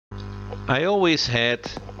I always had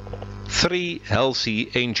 3 healthy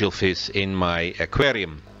angelfish in my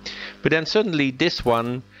aquarium, but then suddenly this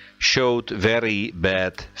one showed very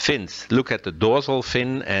bad fins. Look at the dorsal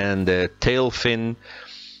fin and the tail fin.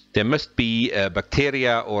 There must be a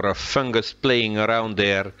bacteria or a fungus playing around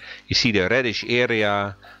there. You see the reddish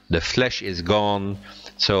area, the flesh is gone.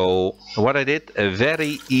 So what I did, a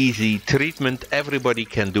very easy treatment everybody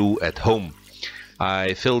can do at home.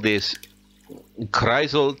 I fill this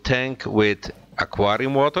Kreisel tank with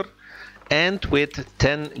aquarium water and with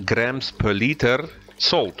 10 grams per liter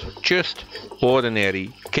salt, just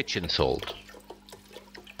ordinary kitchen salt.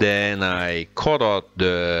 Then I caught out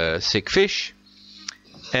the sick fish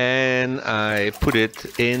and I put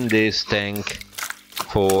it in this tank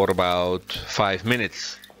for about 5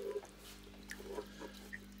 minutes.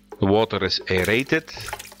 The water is aerated,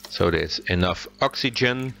 so there's enough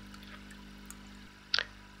oxygen,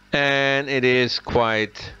 and it is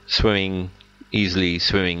quite easily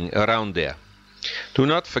swimming around there. Do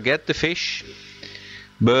not forget the fish,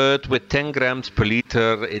 but with 10 grams per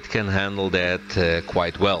liter it can handle that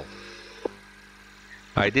quite well.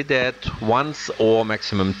 I did that once or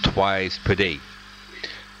maximum twice per day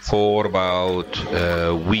for about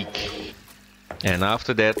a week, and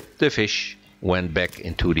after that the fish went back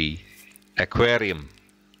into the aquarium.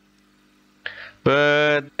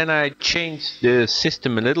 But then I changed the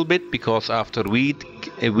system a little bit, because after a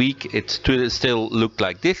week it still looked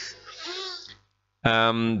like this.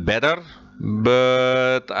 Better,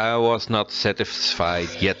 but I was not satisfied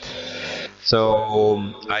yet.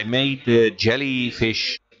 So I made the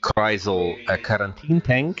jellyfish Kreisel a quarantine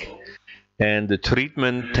tank, and the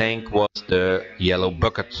treatment tank was the yellow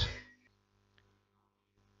bucket.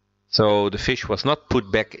 So the fish was not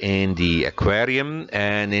put back in the aquarium,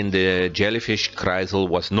 and in the jellyfish Kreisel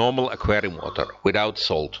was normal aquarium water without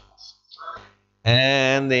salt.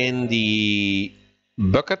 And in the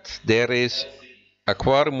bucket there is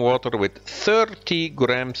aquarium water with 30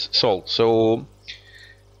 grams salt, so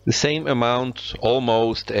the same amount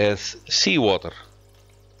almost as seawater,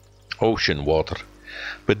 ocean water.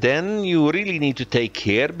 But then you really need to take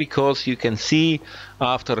care, because you can see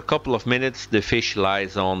after a couple of minutes the fish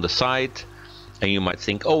lies on the side, and you might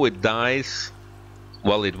think, oh, it dies.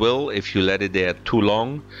 Well, it will if you let it there too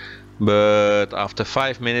long, but after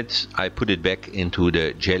 5 minutes I put it back into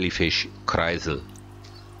the jellyfish Kreisel.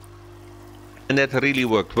 And that really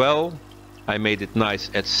worked well. I made it nice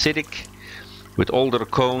acidic with older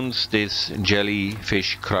cones, this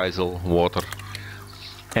jellyfish Kreisel water.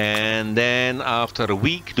 And then after a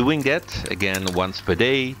week doing that, again once per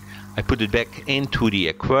day, I put it back into the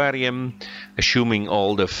aquarium, assuming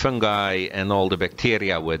all the fungi and all the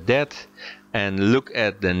bacteria were dead. And look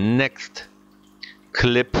at the next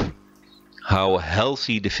clip, how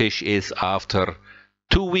healthy the fish is after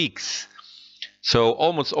 2 weeks. So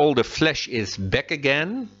almost all the flesh is back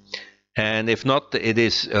again, and if not, it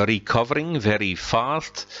is recovering very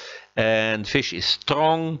fast, and fish is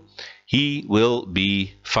strong. He will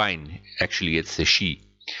be fine. Actually, it's a she.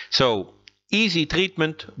 So easy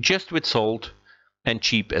treatment, just with salt, and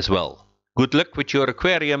cheap as well. Good luck with your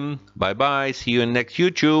aquarium. Bye bye. See you in next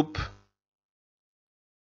YouTube.